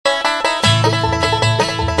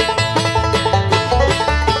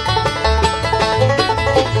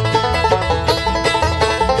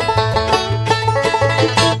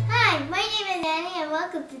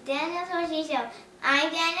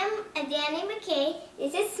McKay.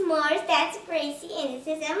 This is S'mores, that's Gracie, and this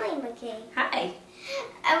is Emily McKay. Hi.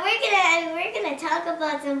 We're gonna talk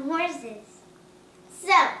about some horses.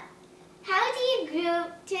 So, how do you groom?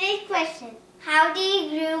 Today's question: how do you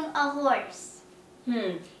groom a horse?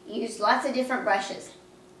 You use lots of different brushes.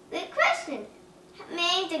 Good question.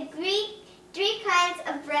 Name the three kinds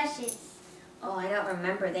of brushes. Oh, I don't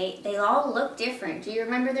remember. They all look different. Do you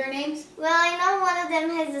remember their names? Well, I know one of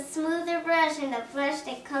them has a smoother brush and a brush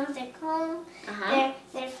that comes their comb,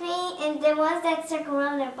 their feet, and the ones that circle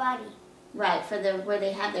around their body. Right, for where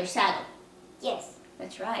they have their saddle. Yes.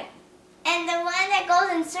 That's right. And the one that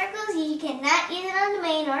goes in circles, you cannot use it on the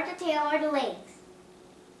mane or the tail or the legs.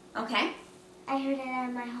 Okay. I heard it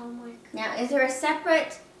on my homework. Now, is there a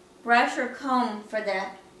separate brush or comb for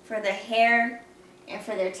the hair and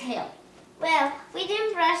for their tail? Well, we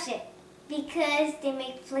didn't brush it because they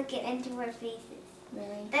may flick it into our faces.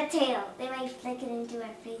 Really? The tail, they may flick it into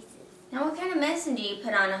our faces. Now, what kind of medicine do you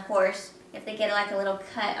put on a horse if they get like a little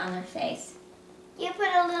cut on their face? You put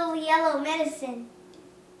a little yellow medicine.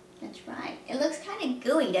 That's right. It looks kind of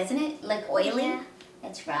gooey, doesn't it? Like oily? Yeah.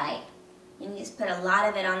 That's right. And you just put a lot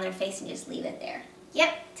of it on their face and just leave it there.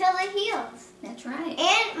 Yep, till it heals. That's right.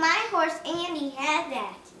 And my horse, Andy, had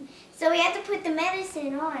that. So we had to put the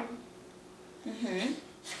medicine on.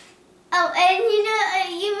 Oh, and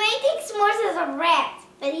you may think S'mores is a rat,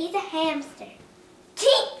 but he's a hamster.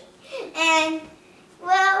 And,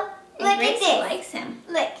 well, look at Gracie this. likes him.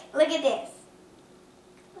 Look at this.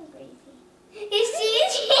 Oh, Gracie. You see?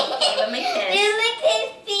 Give him a kiss. Didn't lick his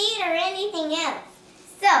feet or anything else.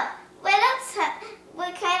 So,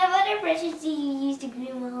 what kind of other brushes do you use to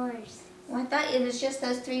groom a horse? Well, I thought it was just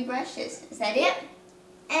those 3 brushes. Is that Yep. it?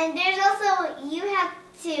 And there's also,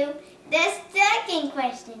 the second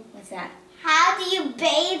question. What's that? How do you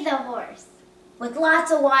bathe the horse? With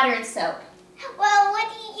lots of water and soap. Well, what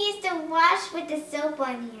do you use to wash with the soap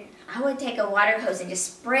on here? I would take a water hose and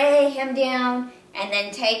just spray him down, and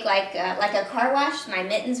then take like a car wash, my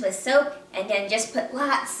mittens with soap, and then just put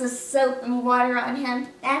lots of soap and water on him.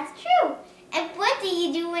 That's true. And what do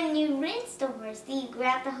you do when you rinse the horse? Do you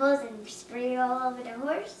grab the hose and spray it all over the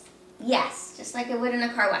horse? Yes, just like I would in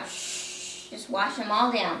a car wash. Just wash them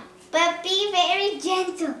all down. But be very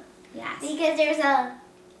gentle. Yes. Because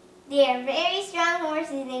they're very strong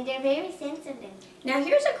horses and they're very sensitive. Now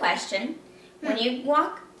here's a question. When you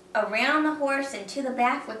walk around the horse and to the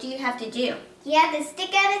back, what do you have to do? You have to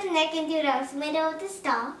stick out his neck and do the middle of the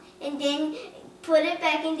stall, and then put it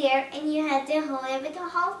back in there, and you have to hold it with a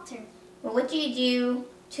halter. Well, what do you do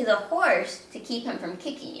to the horse to keep him from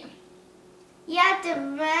kicking you? You have to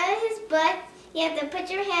run his butt. You have to put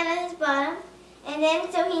your hand on his bottom, and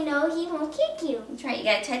then so he knows he won't kick you. That's right. You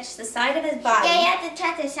got to touch the side of his body. Yeah, you have to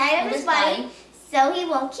touch the side of his body so he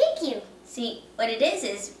won't kick you. See, what it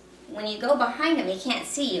is when you go behind him, he can't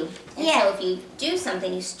see you. And Yeah. so if you do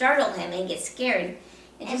something, you startle him and he gets scared.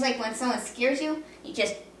 And just like when someone scares you, you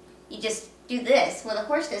just do this. Well, the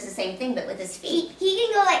horse does the same thing, but with his feet. He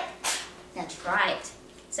can go like. That's right.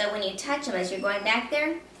 So when you touch him as you're going back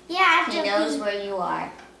there, Yeah, he knows where you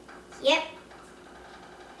are. Yep.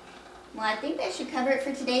 Well, I think that should cover it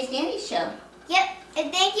for today's Danny Show. Yep.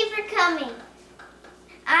 And thank you for coming.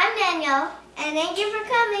 I'm Danielle, and thank you for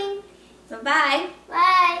coming. So bye.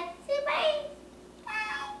 Bye. Say bye.